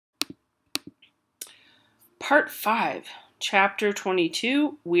Part 5, Chapter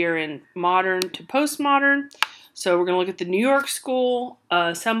 22. We are in modern to postmodern. So we're going to look at the New York School,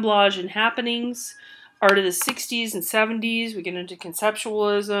 assemblage and happenings, art of the 60s and 70s. We get into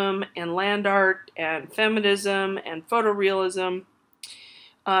conceptualism and land art and feminism and photorealism.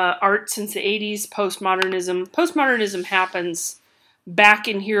 Art since the 80s, postmodernism. Postmodernism happens back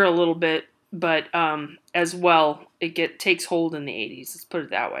in here a little bit, but as well, it takes hold in the 80s. Let's put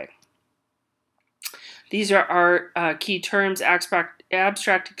it that way. These are our key terms: abstract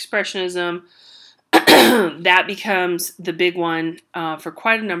expressionism. That becomes the big one for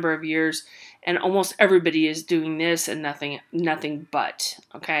quite a number of years, and almost everybody is doing this and nothing but.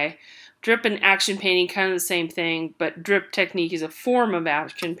 Okay, drip and action painting, kind of the same thing, but drip technique is a form of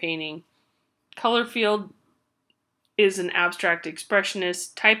action painting. Color field is an abstract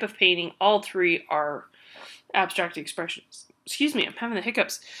expressionist type of painting. All three are abstract expressionists. Excuse me, I'm having the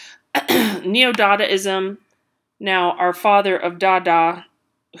hiccups. Neo-Dadaism. Now, our father of Dada,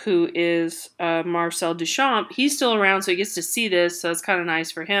 who is Marcel Duchamp, he's still around, so he gets to see this, so it's kind of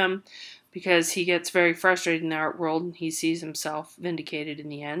nice for him, because he gets very frustrated in the art world, and he sees himself vindicated in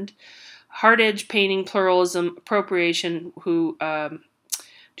the end. Hard edge painting, pluralism, appropriation, who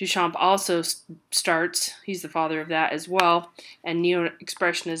Duchamp also starts. He's the father of that as well, and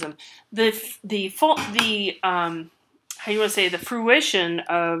neo-expressionism. The fruition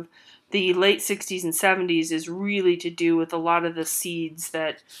of the late 60s and 70s is really to do with a lot of the seeds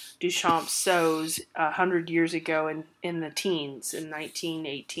that Duchamp sows 100 years ago in the teens, in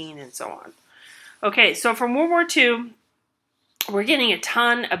 1918 and so on. Okay, so from World War II, we're getting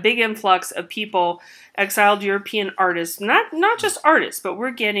a big influx of people, exiled European artists, not just artists, but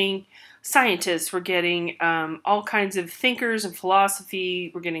we're getting scientists, we're getting all kinds of thinkers and philosophy,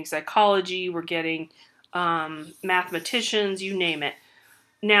 we're getting psychology, we're getting mathematicians, you name it.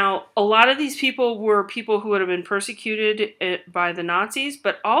 Now, a lot of these people were people who would have been persecuted by the Nazis,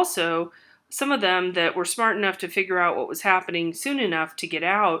 but also some of them that were smart enough to figure out what was happening soon enough to get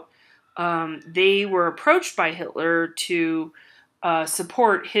out. They were approached by Hitler to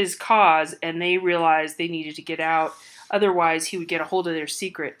support his cause, and they realized they needed to get out. Otherwise, he would get a hold of their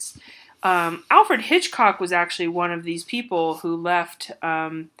secrets. Alfred Hitchcock was actually one of these people who left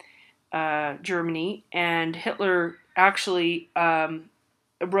Germany, and Hitler actually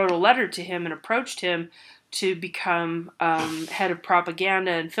wrote a letter to him and approached him to become head of propaganda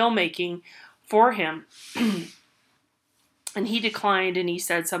and filmmaking for him. And he declined, and he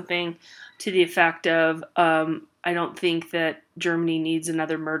said something to the effect of, I don't think that Germany needs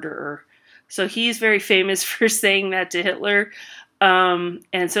another murderer. So he's very famous for saying that to Hitler.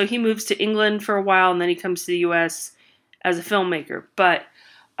 And so he moves to England for a while, and then he comes to the U.S. as a filmmaker. But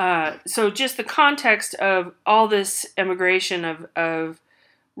so just the context of all this emigration of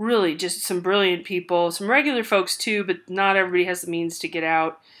really just some brilliant people, some regular folks too, but not everybody has the means to get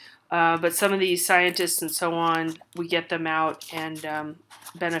out. But some of these scientists and so on, we get them out and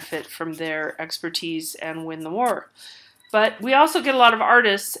benefit from their expertise and win the war. But we also get a lot of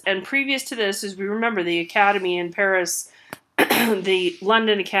artists, and previous to this, as we remember, the Academy in Paris, the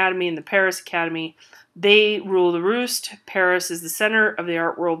London Academy and the Paris Academy, they rule the roost. Paris is the center of the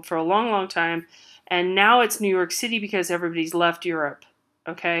art world for a long, long time, and now it's New York City because everybody's left Europe.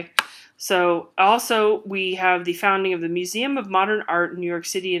 Okay, so also we have the founding of the Museum of Modern Art in New York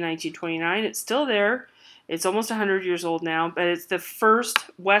City in 1929. It's still there. It's almost 100 years old now, but it's the first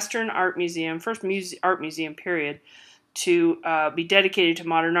Western art museum, art museum, period, to be dedicated to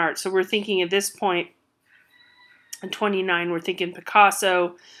modern art. So we're thinking at this point, in 29, we're thinking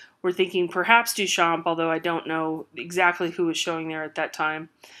Picasso, we're thinking perhaps Duchamp, although I don't know exactly who was showing there at that time.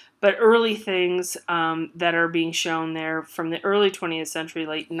 But early things that are being shown there from the early 20th century,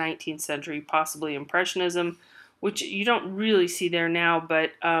 late 19th century, possibly Impressionism, which you don't really see there now,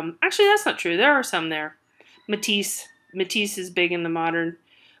 but actually that's not true. There are some there. Matisse is big in the modern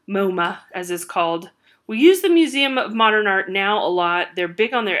MoMA, as it's called. We use the Museum of Modern Art now a lot. They're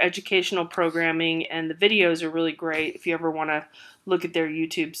big on their educational programming, and the videos are really great if you ever want to look at their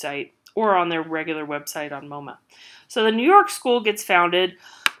YouTube site or on their regular website on MoMA. So the New York School gets founded.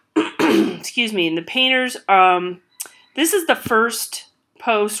 Excuse me, and the painters, this is the first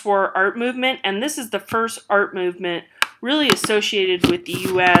post-war art movement, and this is the first art movement really associated with the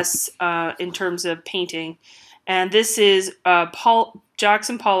U.S. In terms of painting. And this is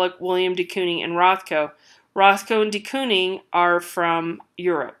Jackson Pollock, William de Kooning, and Rothko. Rothko and de Kooning are from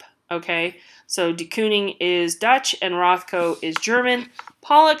Europe, okay? So de Kooning is Dutch, and Rothko is German.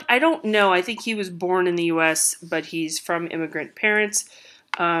 Pollock, I don't know. I think he was born in the U.S., but he's from immigrant parents.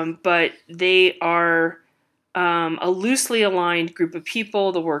 But they are a loosely aligned group of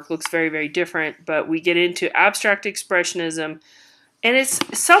people. The work looks very, very different, but we get into abstract expressionism, and it's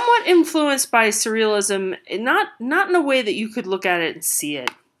somewhat influenced by surrealism, not in a way that you could look at it and see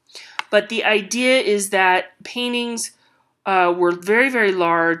it. But the idea is that paintings were very, very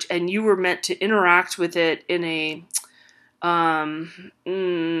large, and you were meant to interact with it in a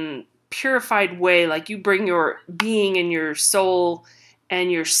purified way. Like you bring your being and your soul and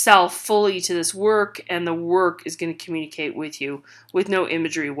yourself fully to this work, and the work is going to communicate with you with no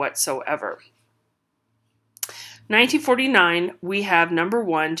imagery whatsoever. 1949, we have number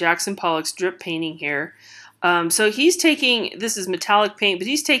 1, Jackson Pollock's drip painting here. So he's taking, this is metallic paint, but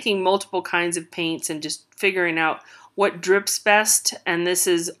he's taking multiple kinds of paints and just figuring out what drips best. And this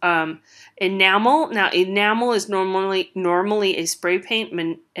is enamel. Now, enamel is normally a spray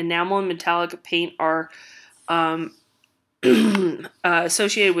paint. Enamel and metallic paint are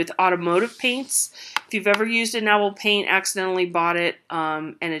associated with automotive paints. If you've ever used enamel paint, accidentally bought it,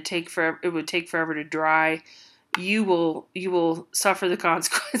 and it would take forever to dry, you will suffer the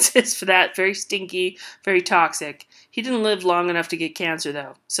consequences for that. Very stinky, very toxic. He didn't live long enough to get cancer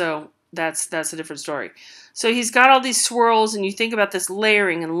though, so that's a different story. So he's got all these swirls, and you think about this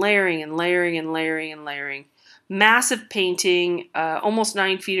layering and layering and layering and layering and layering. Massive painting, almost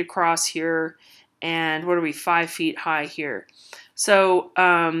 9 feet across here, and what are we, 5 feet high here. So,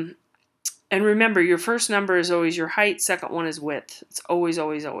 and remember, your first number is always your height, second one is width. It's always,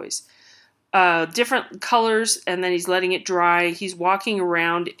 always, always. Different colors, and then he's letting it dry. He's walking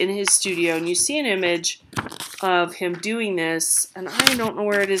around in his studio, and you see an image of him doing this, and I don't know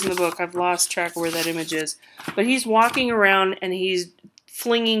where it is in the book. I've lost track of where that image is. But he's walking around, and he's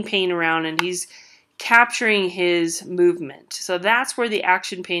flinging paint around, and he's capturing his movement. So that's where the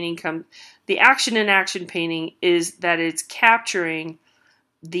action painting comes. The action in action painting is that it's capturing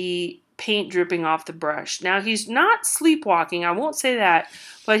the paint dripping off the brush. Now, he's not sleepwalking, I won't say that,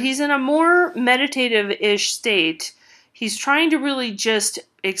 but he's in a more meditative-ish state. He's trying to really just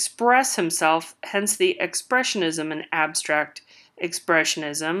express himself, hence the expressionism and abstract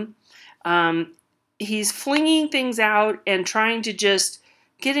expressionism. He's flinging things out and trying to just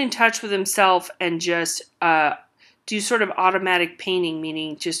get in touch with himself and just do sort of automatic painting,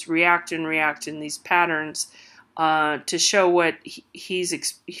 meaning just react in these patterns to show what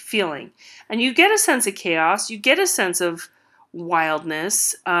he's feeling. And you get a sense of chaos, you get a sense of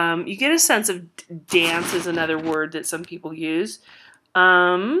wildness, you get a sense of dance is another word that some people use.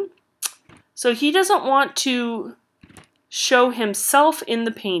 So he doesn't want to show himself in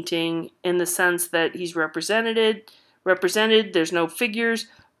the painting in the sense that he's represented, there's no figures,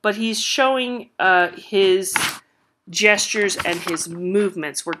 but he's showing his gestures and his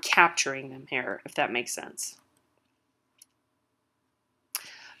movements. We're capturing them here, if that makes sense.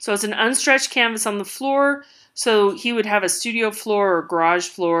 So it's an unstretched canvas on the floor. So he would have a studio floor or garage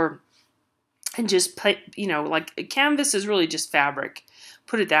floor and just put, like a canvas is really just fabric,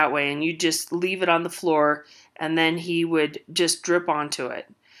 put it that way, and you just leave it on the floor, and then he would just drip onto it.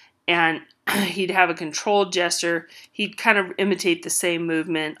 And he'd have a controlled gesture. He'd kind of imitate the same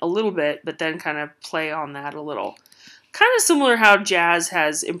movement a little bit, but then kind of play on that a little. Kind of similar how jazz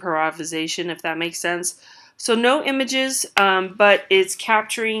has improvisation, if that makes sense. So no images, but it's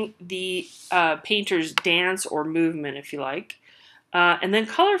capturing the painter's dance or movement, if you like. And then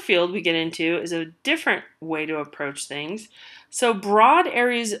color field we get into is a different way to approach things. So broad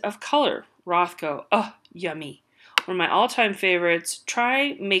areas of color. Rothko, oh, yummy. One of my all-time favorites.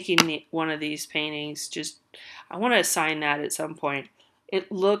 Try making one of these paintings. I want to assign that at some point.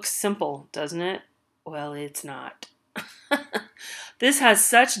 It looks simple, doesn't it? Well, it's not. This has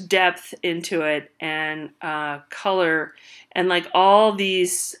such depth into it and color and like all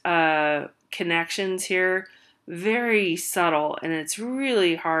these connections here, very subtle, and it's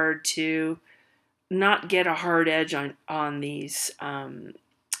really hard to not get a hard edge on these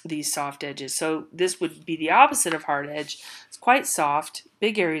soft edges. So this would be the opposite of hard edge. It's quite soft,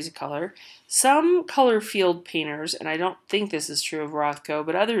 big areas of color. Some color field painters, and I don't think this is true of Rothko,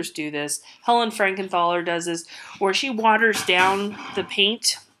 but others do this. Helen Frankenthaler does this, where she waters down the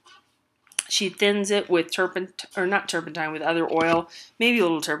paint. She thins it with with other oil, maybe a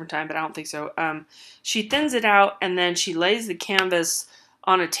little turpentine, but I don't think so. She thins it out, and then she lays the canvas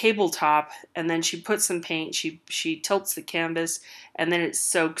on a tabletop, and then she puts some paint, she tilts the canvas, and then it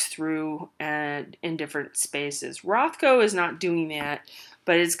soaks through in different spaces. Rothko is not doing that,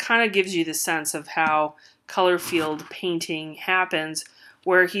 but it kind of gives you the sense of how color field painting happens,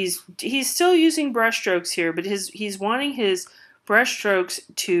 where he's still using brush strokes here, but he's wanting his brush strokes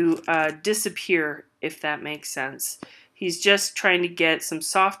to disappear, if that makes sense. He's just trying to get some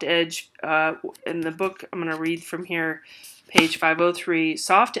soft edge. In the book, I'm going to read from here, page 503.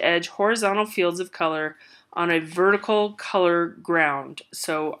 Soft edge, horizontal fields of color on a vertical color ground.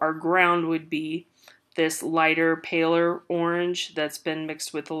 So our ground would be this lighter, paler orange that's been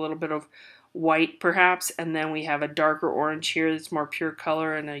mixed with a little bit of white perhaps, and then we have a darker orange here that's more pure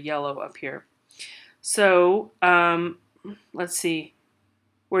color, and a yellow up here. So let's see.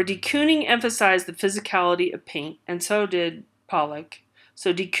 Where de Kooning emphasized the physicality of paint, and so did Pollock.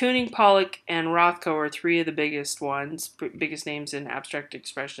 So de Kooning, Pollock, and Rothko are three of the biggest ones, biggest names in abstract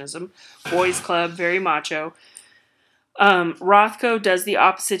expressionism. Boys Club, very macho. Rothko does the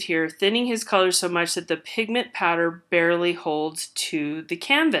opposite here, thinning his colors so much that the pigment powder barely holds to the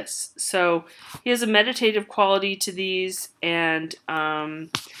canvas. So he has a meditative quality to these, and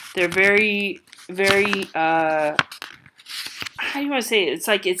they're very, very, how do you want to say it? It's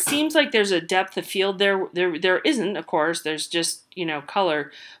like, it seems like there's a depth of field there. There isn't, of course. There's just,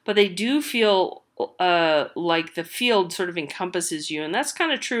 color. But they do feel like the field sort of encompasses you. And that's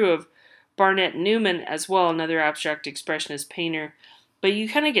kind of true of Barnett Newman as well, another abstract expressionist painter. But you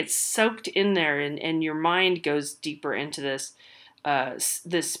kind of get soaked in there, and your mind goes deeper into this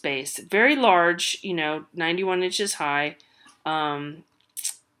this space. Very large, 91 inches high. And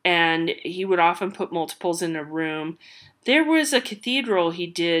he would often put multiples in a room. There was a cathedral he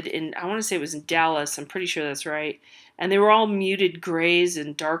did in, I want to say it was in Dallas, I'm pretty sure that's right. And they were all muted grays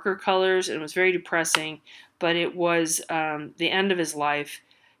and darker colors, and it was very depressing. But it was the end of his life.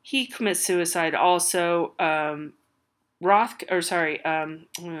 He commits suicide also.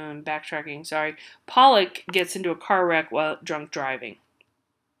 Pollock gets into a car wreck while drunk driving.